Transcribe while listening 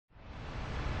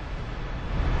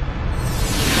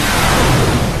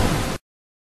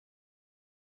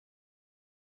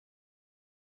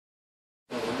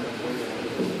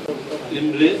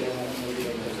இன்று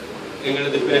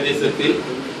எங்களது பிரதேசத்தில்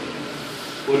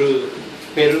ஒரு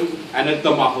பெரும்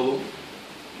அனர்த்தமாகவும்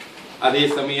அதே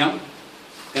சமயம்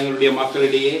எங்களுடைய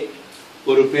மக்களிடையே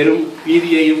ஒரு பெரும்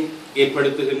பீதியையும்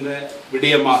ஏற்படுத்துகின்ற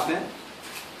விடயமாக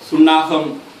சுன்னாகம்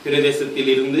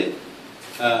பிரதேசத்தில் இருந்து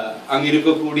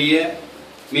அங்கிருக்கக்கூடிய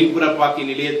மின்புறப்பாக்கி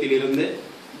நிலையத்தில் இருந்து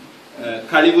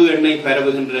கழிவு எண்ணெய்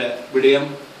பரவுகின்ற விடயம்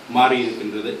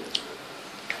மாறியிருக்கின்றது.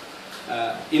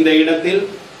 இந்த இடத்தில்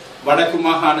வடக்கு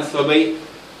மாகாண சபை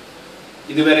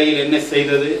இதுவரையில் என்ன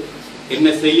செய்தது, என்ன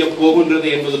செய்ய போகின்றது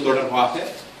என்பது தொடர்பாக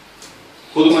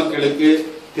பொதுமக்களுக்கு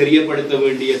தெரியப்படுத்த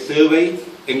வேண்டிய தேவை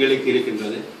எங்களுக்கு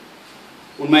இருக்கின்றது.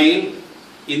 உண்மையில்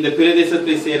இந்த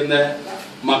பிரதேசத்தை சேர்ந்த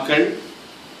மக்கள்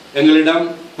எங்களிடம்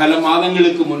பல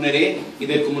மாதங்களுக்கு முன்னரே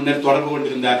இதற்கு முன்னர் தொடர்பு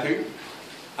கொண்டிருந்தார்கள்.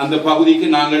 அந்த பகுதிக்கு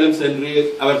நாங்களும் சென்று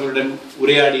அவர்களுடன்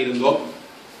உரையாடி இருந்தோம்.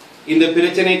 இந்த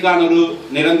பிரச்சனைக்கான ஒரு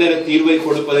நிரந்தர தீர்வை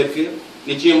கொடுப்பதற்கு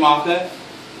நிச்சயமாக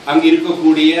அங்கு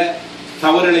இருக்கக்கூடிய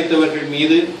தவறிழைத்தவர்கள்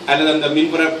மீது அல்லது அந்த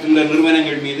மின்புற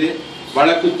நிறுவனங்கள் மீது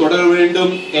வழக்கு தொடர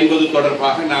வேண்டும் என்பது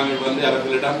தொடர்பாக நாங்கள்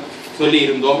அவர்களிடம் சொல்லி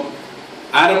இருந்தோம்.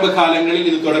 ஆரம்ப காலங்களில்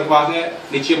இது தொடர்பாக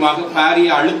நிச்சயமாக பாரிய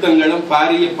அழுத்தங்களும்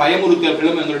பாரிய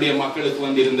பயமுறுத்தல்களும் எங்களுடைய மக்களுக்கு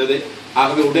வந்திருந்தது.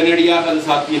 ஆகவே உடனடியாக அது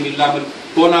சாத்தியம் இல்லாமல்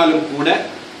போனாலும் கூட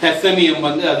தற்சமயம்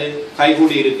அது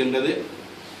கைகூடி இருக்கின்றது.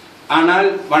 ஆனால்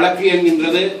வழக்கு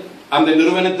என்கின்றது அந்த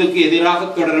நிறுவனத்துக்கு எதிராக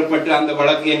தொடரப்பட்ட அந்த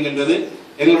வழக்கு என்கின்றது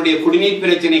எங்களுடைய குடிநீர்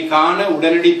பிரச்சனைக்கான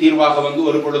உடனடி தீர்வாக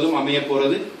ஒரு பொழுதும் அமைய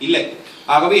போறது இல்லை.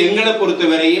 ஆகவே எங்களை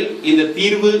பொறுத்தவரையில் இந்த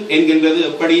தீர்வு என்கின்றது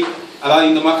எப்படி, அதாவது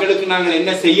இந்த மக்களுக்கு நாங்கள்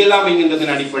என்ன செய்யலாம்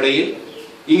என்கின்றதன் அடிப்படையில்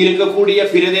இங்கு இருக்கக்கூடிய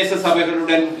பிரதேச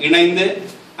சபைகளுடன் இணைந்து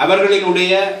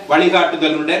அவர்களினுடைய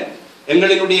வழிகாட்டுதலுடன்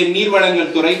எங்களினுடைய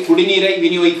நீர்வளங்கள் துறை குடிநீரை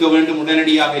விநியோகிக்க வேண்டும்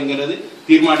உடனடியாக என்கிறது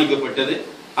தீர்மானிக்கப்பட்டது.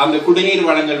 அந்த குடிநீர்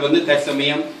வளங்கள்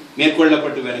தற்சமயம்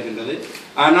மேற்கொள்ளப்பட்டு வருகின்றது.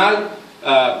 ஆனால்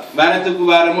வாரத்துக்கு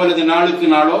வாரமோ அல்லது நாளுக்கு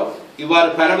நாளோ இவ்வாறு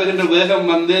பரவுகின்ற வேகம்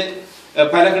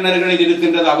பல கிணறுகளில்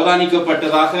இருக்கின்றது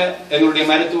அவதானிக்கப்பட்டதாக எங்களுடைய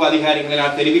மருத்துவ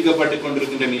அதிகாரிகளால் தெரிவிக்கப்பட்டுக்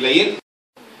கொண்டிருக்கின்ற நிலையில்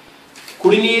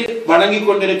குடிநீர் வழங்கிக்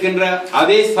கொண்டிருக்கின்ற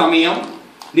அதே சமயம்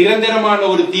நிரந்தரமான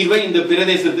ஒரு தீர்வை இந்த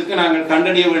பிரதேசத்துக்கு நாங்கள்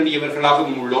கண்டறிய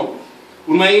வேண்டியவர்களாகவும் உள்ளோம்.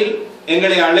 உண்மையில்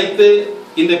எங்களை அழைத்து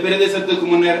இந்த பிரதேசத்துக்கு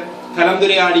முன்னர்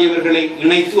கலந்துரையாடியவர்களை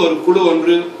இணைத்து ஒரு குழு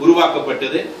ஒன்று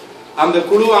உருவாக்கப்பட்டது. அந்த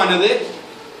குழுவானது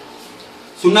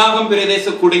சுன்னாகம்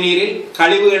பிரதேச குடிநீரில்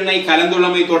கழிவு எண்ணெய்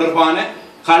கலந்துள்ளமை தொடர்பான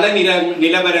கள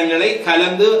நிலவரங்களை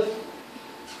கலந்து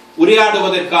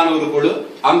உரையாடுவதற்கான ஒரு குழு.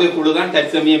 அந்த குழு தான்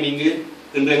தற்சமயம் இங்கு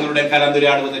இன்று எங்களுடன்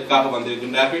கலந்துரையாடுவதற்காக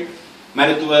வந்திருக்கின்றார்கள்.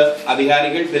 மருத்துவ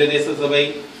அதிகாரிகள், பிரதேச சபை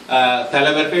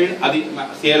தலைவர்கள்,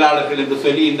 செயலாளர்கள் என்று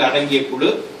சொல்லி இந்த அடங்கிய குழு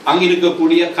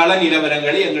அங்கிருக்கக்கூடிய கள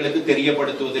நிலவரங்களை எங்களுக்கு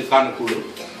தெரியப்படுத்துவதற்கான குழு.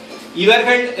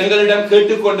 இவர்கள் எங்களிடம்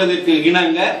கேட்டுக்கொண்டதற்கு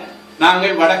இணங்க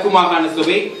நாங்கள் வடக்கு மாகாண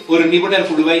சபை ஒரு நிபுணர்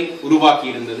குழுவை உருவாக்கி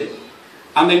இருந்தது.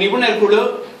 அந்த நிபுணர் குழு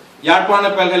யாழ்ப்பாண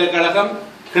பல்கலைக்கழகம்,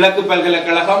 கிழக்கு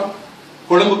பல்கலைக்கழகம்,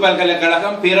 கொழும்பு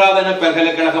பல்கலைக்கழகம், பேராதன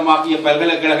பல்கலைக்கழகம் ஆகிய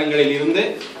பல்கலைக்கழகங்களில் இருந்து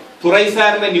துறை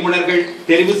சார்ந்த நிபுணர்கள்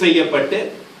தெரிவு செய்யப்பட்டு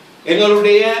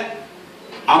எங்களுடைய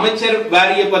அமைச்சர்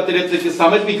வாரிய பத்திரத்துக்கு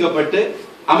சமர்ப்பிக்கப்பட்டு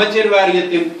அமைச்சர்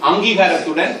வாரியத்தின்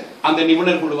அங்கீகாரத்துடன் அந்த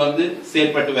நிபுணர் குழு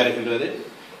செயல்பட்டு வருகின்றது.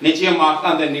 நிச்சயமாக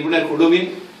அந்த நிபுணர் குழுவின்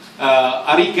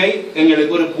அறிக்கை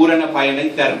எங்களுக்கு ஒரு பூரண பயனை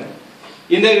தரும்.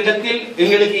 இந்த இடத்தில்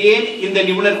எங்களுக்கு ஏன் இந்த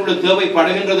நிபுணர் குழு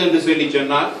தேவைப்படுகின்றது என்று சொல்லி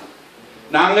சொன்னால்,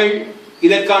 நாங்கள்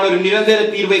இதற்கான ஒரு நிரந்தர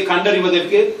தீர்வை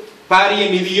கண்டறிவதற்கு பாரிய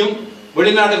நிதியும்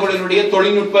வெளிநாடுகளினுடைய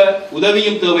தொழில்நுட்ப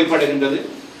உதவியும் தேவைப்படுகின்றது.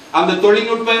 அந்த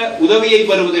தொழில்நுட்ப உதவியை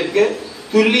பெறுவதற்கு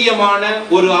துல்லியமான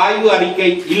ஒரு ஆய்வு அறிக்கை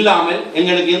இல்லாமல்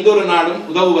எங்களுக்கு எந்த ஒரு நாடும்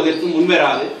உதவுவதற்கு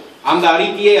முன்வராது. அந்த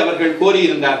அறிக்கையை அவர்கள்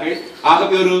கோரியிருந்தார்கள்.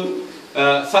 ஆகவே ஒரு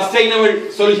சஸ்டைனபிள்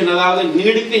சொல்யூஷன், அதாவது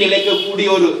நீடித்து நிலைக்கக்கூடிய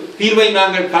ஒரு தீர்வை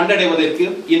நாங்கள் கண்டடைவதற்கு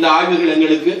இந்த ஆய்வுகள்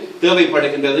எங்களுக்கு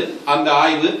தேவைப்படுகின்றது. அந்த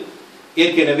ஆய்வு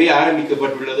ஏற்கனவே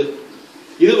ஆரம்பிக்கப்பட்டுள்ளது.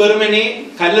 இது வெறுமனே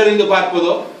கல்லறிந்து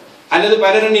பார்ப்பதோ அல்லது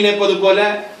பலரும் நினைப்பது போல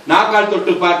நாக்கால்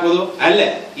தொட்டு பார்ப்பதோ அல்ல.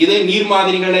 இது நீர்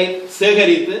மாதிரிகளை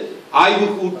சேகரித்து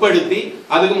ஆய்வுக்கு உட்படுத்தி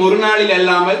அதுவும் ஒரு நாளில்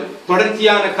அல்லாமல்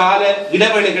தொடர்ச்சியான கால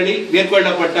இடைவெளிகளில்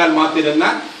மேற்கொள்ளப்பட்டால்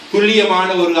மாத்திரம்தான் துல்லியமான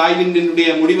ஒரு ஆய்வினுடைய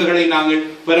முடிவுகளை நாங்கள்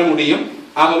பெற முடியும்.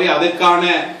 ஆகவே அதற்கான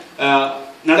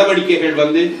நடவடிக்கைகள்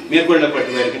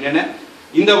மேற்கொள்ளப்பட்டு வருகின்றன.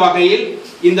 இந்த வகையில்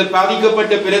இந்த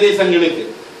பாதிக்கப்பட்ட பிரதேசங்களுக்கு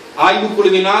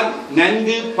ஆய்வுக்குழுவினால்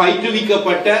நன்கு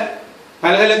பயிற்றுவிக்கப்பட்ட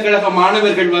பல்கலைக்கழக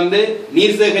மாணவர்கள்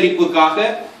நீர் சேகரிப்புக்காக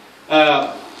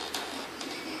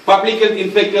பப்ளிக் ஹெல்த்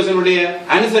இன்ஸ்பெக்டர்ஸினுடைய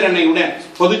அனுசரணையுடன்,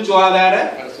 பொது சுகாதார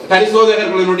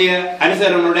பரிசோதகர்களுடைய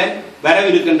அனுசரணையுடன்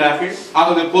வரவிருக்கின்றார்கள்.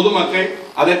 ஆகவே பொதுமக்கள்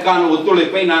அதற்கான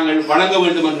ஒத்துழைப்பை நாங்கள் வழங்க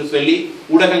வேண்டும் என்று சொல்லி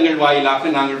ஊடகங்கள்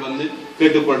வாயிலாக நாங்கள்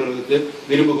கேட்டுக்கொள்வதற்கு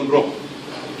விரும்புகின்றோம்.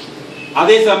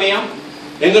 அதே சமயம்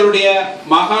எங்களுடைய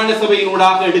மாகாண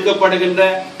சபையினூடாக எடுக்கப்படுகின்ற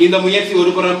இந்த முயற்சி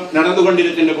ஒருபுறம் நடந்து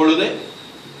கொண்டிருக்கின்ற பொழுது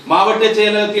மாவட்ட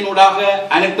செயலகத்தினூடாக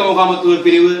அனர்த்த முகாமத்துவ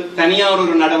பிரிவு தனியார்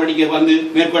ஒரு நடவடிக்கை வந்து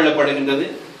மேற்கொள்ளப்படுகின்றது.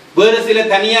 வேறு சில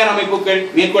தனியார் அமைப்புகள்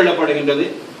மேற்கொள்ளப்படுகின்றது.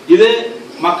 இது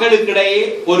மக்களுக்கிடையே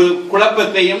ஒரு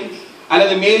குழப்பத்தையும்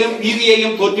அல்லது மேலும்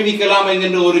பீதியையும் தோற்றுவிக்கலாம்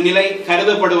என்கின்ற ஒரு நிலை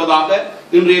கருதப்படுவதாக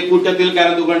இன்றைய கூட்டத்தில்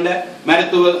கலந்து கொண்ட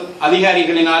மருத்துவ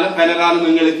அதிகாரிகளினாலும் பலராலும்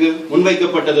எங்களுக்கு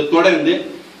முன்வைக்கப்பட்டது. தொடர்ந்து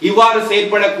இவ்வாறு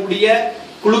செயற்படக்கூடிய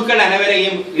குழுக்கள்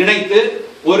அனைவரையும் இணைத்து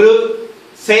ஒரு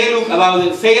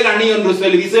செயல் அணி என்று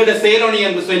சொல்லி விசேட செயலணி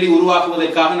என்று சொல்லி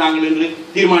உருவாக்குவதற்காக நாங்கள் இன்று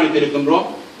தீர்மானித்திருக்கின்றோம்.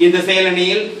 இந்த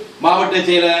செயலணியில் மாவட்ட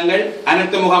செயலகங்கள்,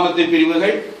 அனர்த்த முகாமத்துவ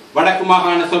பிரிவுகள், வடக்கு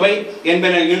மாகாண சபை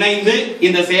என்பன இணைந்து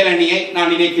இந்த செயலணியை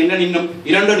நான் நினைக்கின்றேன் இன்னும்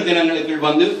 2 தினங்களுக்கு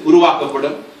வந்து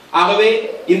உருவாக்கப்படும். ஆகவே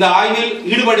இந்த ஆய்வில்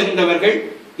ஈடுபடுகின்றவர்கள்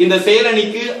இந்த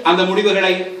செயலணிக்கு அந்த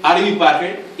முடிவுகளை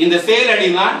அறிவிப்பார்கள். இந்த செயலணி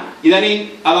தான் இதனை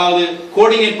அதாவது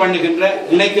கோஆர்டினேட் பண்ணுகின்ற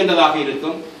இணைக்கின்றதாக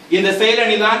இருக்கும். இந்த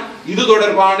செயலணி தான் இது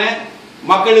தொடர்பான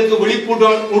மக்களுக்கு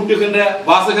விழிப்பூட்டுகின்ற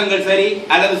வாசகங்கள் சரி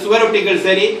அல்லது சுவரொட்டிகள்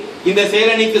சரி இந்த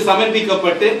செயலணிக்கு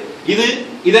சமர்ப்பிக்கப்பட்டு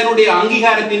இதனுடைய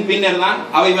அங்கீகாரத்தின் பின்னர் தான்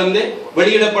அவை வந்து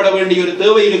வெளியிடப்பட வேண்டிய ஒரு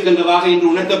தேவை இருக்கின்றதாக இன்று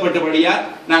உணர்த்தப்பட்டபடியால்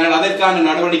நாங்கள் அதற்கான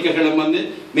நடவடிக்கைகளும் வந்து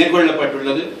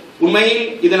மேற்கொள்ளப்பட்டுள்ளது. உண்மையில்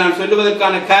இதை நான்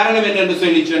சொல்லுவதற்கான காரணம் என்னென்று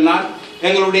சொல்லி சொன்னால்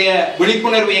எங்களுடைய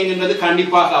விழிப்புணர்வு என்கின்றது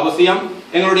கண்டிப்பாக அவசியம்.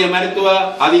 எங்களுடைய மருத்துவ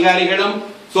அதிகாரிகளும்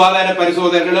சுகாதார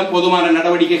பரிசோதகர்களும் பொதுவான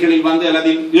நடவடிக்கைகளில் வந்து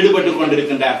அதில் ஈடுபட்டுக்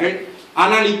கொண்டிருக்கின்றார்கள்.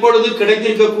 ஆனால் இப்பொழுது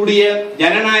கிடைத்திருக்கக்கூடிய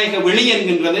ஜனநாயக வெளி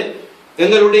என்கின்றது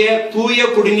எங்களுடைய தூய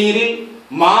குடிநீரில்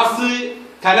மாசு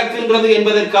கலக்கின்றது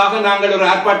என்பதற்காக நாங்கள் ஒரு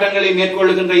ஆர்ப்பாட்டங்களை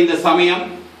மேற்கொள்ளுகின்ற இந்த சமயம்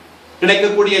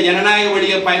கிடைக்கக்கூடிய ஜனநாயக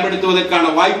வழியை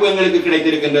பயன்படுத்துவதற்கான வாய்ப்பு எங்களுக்கு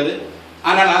கிடைத்திருக்கின்றது.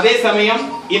 ஆனால் அதே சமயம்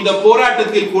இந்த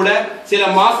போராட்டத்தில் கூட சில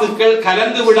மாசுக்கள்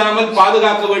கலந்து விடாமல்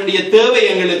பாதுகாக்க வேண்டிய தேவை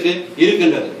எங்களுக்கு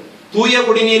இருக்கின்றது. தூய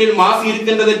குடிநீரில் மாசு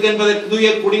இருக்கின்றது தூய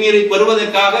குடிநீரை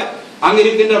பெறுவதற்காக அங்கு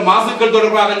இருக்கின்ற மாசுக்கள்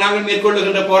தொடர்பாக நாங்கள்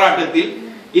மேற்கொள்ளுகின்ற போராட்டத்தில்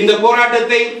இந்த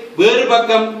போராட்டத்தை வேறு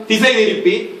பக்கம் திசை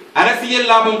திருப்பி அரசியல்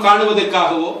லாபம்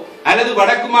காணுவதற்காகவோ அல்லது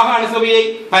வடக்கு மாகாண சபையை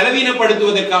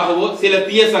பலவீனப்படுத்துவதற்காகவோ சில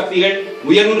தீய சக்திகள்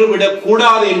உயர்ந்து விடக்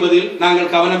கூடாது என்பதில்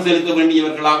நாங்கள் கவனம் செலுத்த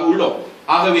வேண்டியவர்களாக உள்ளோம்.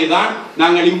 ஆகவேதான்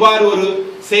நாங்கள் இவ்வாறு ஒரு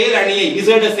செயல் அணியை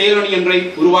விசேட செயல் அணி ஒன்றை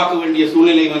உருவாக்க வேண்டிய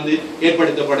சூழ்நிலை வந்து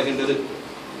ஏற்படுத்தப்படுகின்றது.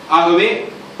 ஆகவே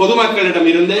பொதுமக்களிடம்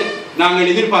இருந்து நாங்கள்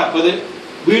எதிர்பார்ப்பது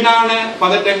வீணான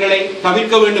பதட்டங்களை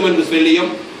தவிர்க்க வேண்டும் என்று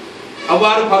சொல்லியும்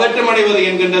அவ்வாறு பதட்டம் அடைவது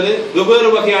என்கின்றது வெவ்வேறு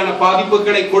வகையான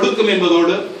பாதிப்புகளை கொடுக்கும்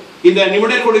என்பதோடு இந்த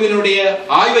நிபுணர் குழுவினுடைய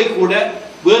ஆய்வை கூட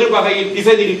வேறு வகையில்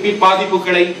திசை திருப்பி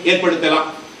பாதிப்புகளை ஏற்படுத்தலாம்.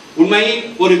 உண்மையில்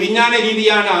ஒரு விஞ்ஞான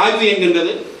ரீதியான ஆய்வு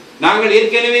என்கின்றது நாங்கள்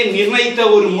ஏற்கனவே நிர்ணயித்த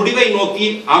ஒரு முடிவை நோக்கி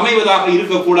அமைவதாக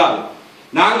இருக்கக்கூடாது.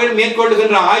 நாங்கள்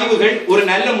மேற்கொள்ளுகின்ற ஆய்வுகள் ஒரு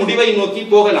நல்ல முடிவை நோக்கி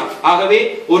போகலாம். ஆகவே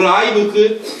ஒரு ஆய்வுக்கு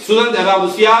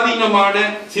சுயாதீனமான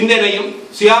சிந்தனையும்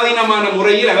சுயாதீனமான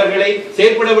முறையில் அவர்களை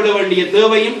செயற்பட விட வேண்டிய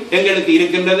தேவையும் எங்களுக்கு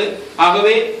இருக்கின்றது.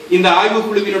 ஆகவே இந்த ஆய்வு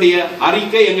குழுவினுடைய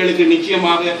அறிக்கை எங்களுக்கு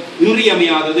நிச்சயமாக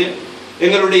இன்றியமையாதது.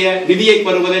 எங்களுடைய நிதியை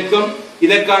பெறுவதற்கும்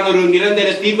இதற்கான ஒரு நிரந்தர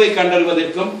தீர்வை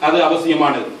கண்டறிவதற்கும் அது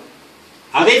அவசியமானது.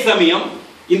 அதே சமயம்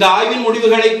இந்த ஆய்வின்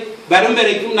முடிவுகளை வரும்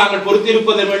வரைக்கும் நாங்கள்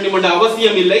பொறுத்திருப்பது வேண்டும் என்ற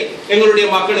அவசியம் இல்லை. எங்களுடைய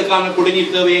மக்களுக்கான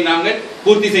குடிநீர் தேவையை நாங்கள்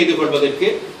பூர்த்தி செய்து கொள்வதற்கு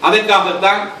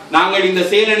அதற்காகத்தான் நாங்கள் இந்த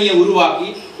செயலணியை உருவாக்கி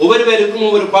ஒவ்வொருவருக்கும்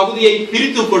ஒவ்வொரு பகுதியை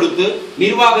பிரித்து கொடுத்து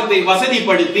நிர்வாகத்தை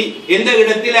வசதிப்படுத்தி எந்த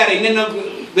இடத்தில் என்னென்ன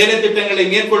வேலை திட்டங்களை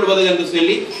மேற்கொள்வது என்று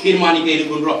சொல்லி தீர்மானிக்க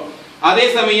இருக்கின்றோம். அதே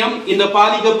சமயம் இந்த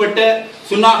பாதிக்கப்பட்ட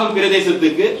சுன்னாகம்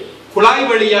பிரதேசத்துக்கு குழாய்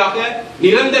வழியாக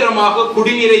நிரந்தரமாக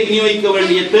குடிநீரை விநியோகிக்க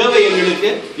வேண்டிய தேவை எங்களுக்கு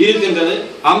இருக்கின்றது.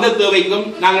 அந்த தேவைக்கும்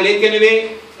நாங்கள் ஏற்கனவே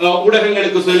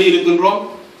ஊடகங்களுக்கு சொல்லி இருக்கின்றோம்.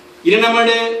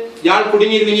 இரண்டமடு யாழ்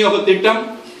குடிநீர் விநியோக திட்டம்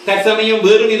தற்சமயம்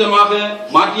வேறு விதமாக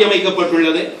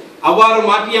மாற்றியமைக்கப்பட்டுள்ளது. அவ்வாறு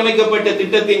மாற்றியமைக்கப்பட்ட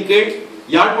திட்டத்தின் கீழ்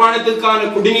யாழ்ப்பாணத்துக்கான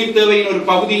குடிநீர் தேவையின் ஒரு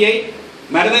பகுதியை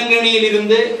மருதங்கணியில்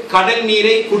இருந்து கடல்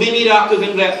நீரை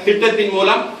குடிநீராக்குகின்ற திட்டத்தின்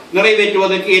மூலம்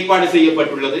நிறைவேற்றுவதற்கு ஏற்பாடு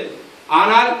செய்யப்பட்டுள்ளது.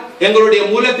 ஆனால் எங்களுடைய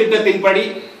மூல திட்டத்தின்படி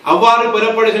அவ்வாறு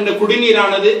பெறப்படுகின்ற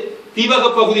குடிநீரானது தீவக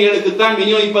பகுதிகளுக்குத்தான்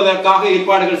விநியோகிப்பதற்காக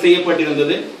ஏற்பாடுகள்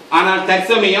செய்யப்பட்டிருந்தது. ஆனால்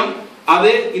தற்சமயம்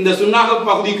அது இந்த சுன்னாக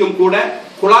பகுதிக்கும் கூட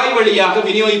குழாய் வழியாக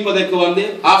விநியோகிப்பதற்கு வந்து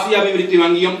ஆசிய அபிவிருத்தி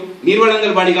வங்கியும்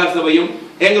நீர்வளங்கள் வடிகால் சபையும்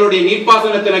எங்களுடைய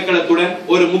நீர்ப்பாசன திணைக்களத்துடன்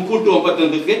ஒரு முக்கூட்டு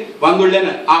ஒப்பந்தத்துக்கு வந்துள்ளன.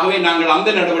 ஆகவே நாங்கள் அந்த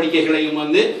நடவடிக்கைகளையும்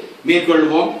வந்து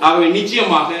மேற்கொள்வோம். ஆகவே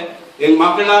நிச்சயமாக எங்கள்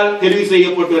மக்களால் தெரிவு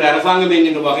செய்யப்பட்ட ஒரு அரசாங்கம்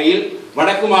என்கின்ற வகையில்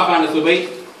வடக்கு மாகாண சபை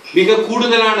மிக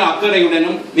கூடுதலான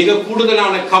அக்கறையுடனும் மிக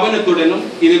கூடுதலான கவனத்துடனும்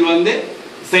இதில் வந்து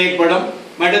செயற்படும்.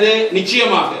 மற்றது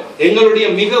நிச்சயமாக எங்களுடைய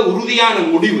மிக உறுதியான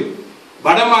முடிவு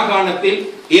வடமாகாணத்தில்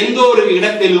எந்த ஒரு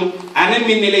இடத்திலும்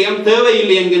அனல்மின் நிலையம்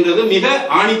தேவையில்லை என்கின்றது மிக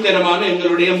ஆணித்தரமான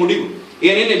எங்களுடைய முடிவு.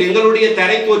 ஏனெனில் எங்களுடைய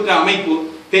தரைத்தோற்ற அமைப்பு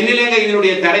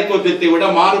தென்னிலங்கையினுடைய தரைத்தோற்றத்தை விட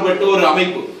மாறுபட்ட ஒரு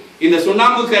அமைப்பு. இந்த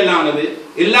சுண்ணாம்பு கல்லானது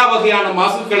எல்லா வகையான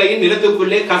மாசுக்களையும்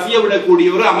நிலத்துக்குள்ளே கசிய விடக்கூடிய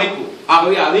ஒரு அமைப்பு.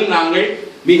 ஆகவே அதில் நாங்கள்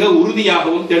மிக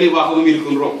உறுதியாகவும் தெளிவாகவும்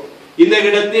இருக்கின்றோம். இந்த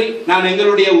இடத்தில் நான்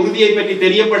எங்களுடைய உறுதியை பற்றி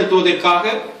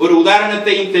தெரியப்படுத்துவதற்காக ஒரு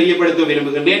உதாரணத்தையும் தெரியப்படுத்த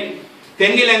விரும்புகின்றேன்.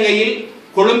 தென்னிலங்கையில்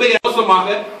கொழும்பை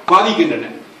மோசமாக பாதிக்கின்றன.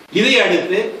 இதை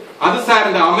அடுத்து அது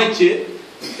சார்ந்த அமைச்சு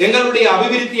எங்களுடைய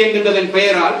அபிவிருத்தி என்கின்றதன்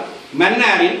பெயரால்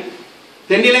மன்னாரில்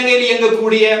தென்னிலங்கையில்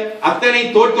இயங்கக்கூடிய அத்தனை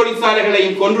தோல்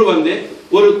தொழிற்சாலைகளையும் கொண்டு வந்து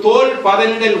ஒரு தோல்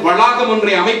பதனிடல் வளாகம்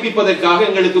ஒன்றை அமைப்பிப்பதற்காக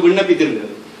எங்களுக்கு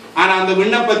விண்ணப்பித்திருந்தது. ஆனால் அந்த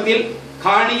விண்ணப்பத்தில்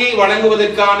காணியை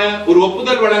வழங்குவதற்கான ஒரு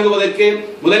ஒப்புதல் வழங்குவதற்கு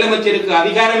முதலமைச்சருக்கு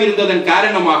அதிகாரம் இருந்ததன்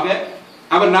காரணமாக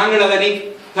நாங்கள் அதனை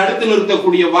தடுத்து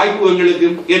நிறுத்தக்கூடிய வாய்ப்பு எங்களுக்கு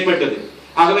ஏற்பட்டது.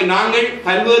 ஆகவே நாங்கள்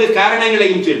பல்வேறு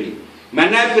காரணங்களையும் சொல்லி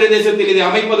மன்னார் பிரதேசத்தில் இதை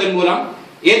அமைப்பதன் மூலம்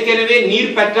ஏற்கனவே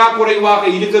நீர் பற்றாக்குறைவாக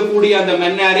இருக்கக்கூடிய அந்த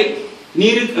மன்னாரில்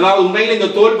நீர், அதாவது உண்மையில் இந்த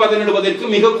தோல் பதனிடுவதற்கு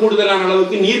மிக கூடுதலான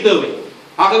அளவுக்கு நீர் தேவை.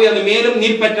 ஆகவே அது மேலும்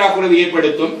நீர் பற்றாக்குறை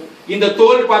ஏற்படுத்தும். இந்த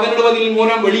தோல் பதனிடுவதன்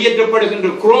மூலம் வெளியேற்றப்படுகின்ற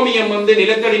குரோமியம்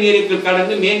நிலத்தடி நீருக்கு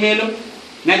கடந்து மேன்மேலும்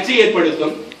நச்சு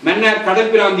ஏற்படுத்தும். மன்னார்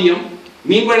கடல் பிராந்தியம்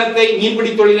மீன்வளத்தை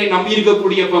மீன்பிடி தொழிலை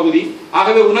நம்பியிருக்கக்கூடிய பகுதி.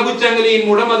 ஆகவே உணவு சங்கிலியின்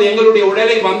மூலம் அது எங்களுடைய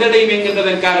உடலை வந்தடையும்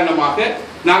என்கின்றதன் காரணமாக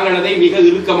நாங்கள் அதை மிக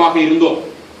இறுக்கமாக இருந்தோம்.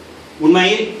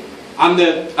 உண்மையில்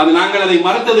நாங்கள் அதை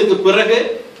மறுத்ததுக்கு பிறகு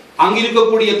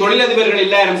அங்கிருக்கக்கூடிய தொழிலதிபர்கள்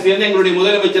எல்லாரும் சேர்ந்து எங்களுடைய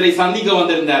முதலமைச்சரை சந்திக்க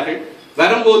வந்திருந்தார்கள்.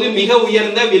 வரும்போது மிக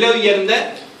உயர்ந்த விலை உயர்ந்த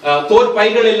தோல்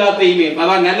பைகள் எல்லாத்தையுமே,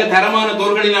 அதாவது நல்ல தரமான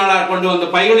தோல்களினால் கொண்டு வந்த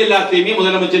பைகள் எல்லாத்தையுமே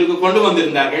முதலமைச்சருக்கு கொண்டு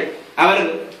வந்திருந்தார்கள். அவர்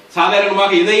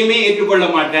சாதாரணமாக எதையுமே ஏற்றுக்கொள்ள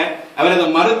மாட்டார். அவர் அதை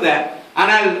மறுத்தார்.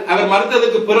 ஆனால் அவர்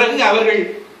மறுத்ததுக்கு பிறகு அவர்கள்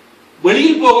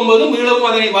வெளியில் போகும்போது மீளவும்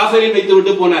அதனை வாசலில் வைத்து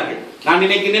விட்டு போனார்கள். நான்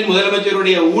நினைக்கிறேன்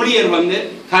முதலமைச்சருடைய ஊழியர்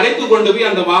கலைத்து கொண்டு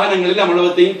போய் அந்த வாகனங்களில்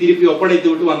அவ்வளவத்தையும் திருப்பி ஒப்படைத்து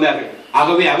விட்டு வந்தார்கள்.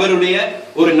 ஆகவே அவருடைய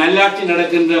ஒரு நல்லாட்சி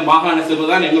நடக்கின்ற மாகாண சபை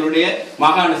தான் எங்களுடைய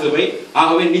மாகாண சபை.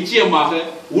 ஆகவே நிச்சயமாக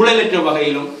ஊழலற்ற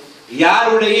வகையிலும்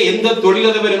யாருடைய எந்த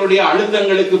தொழிலதிபர்களுடைய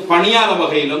அழுத்தங்களுக்கு பணியாத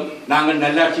வகையிலும் நாங்கள்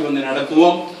நல்லாட்சி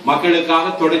நடத்துவோம்.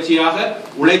 மக்களுக்காக தொடர்ச்சியாக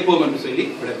உழைப்போம் என்று சொல்லி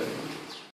விடைபெறுகிறேன்.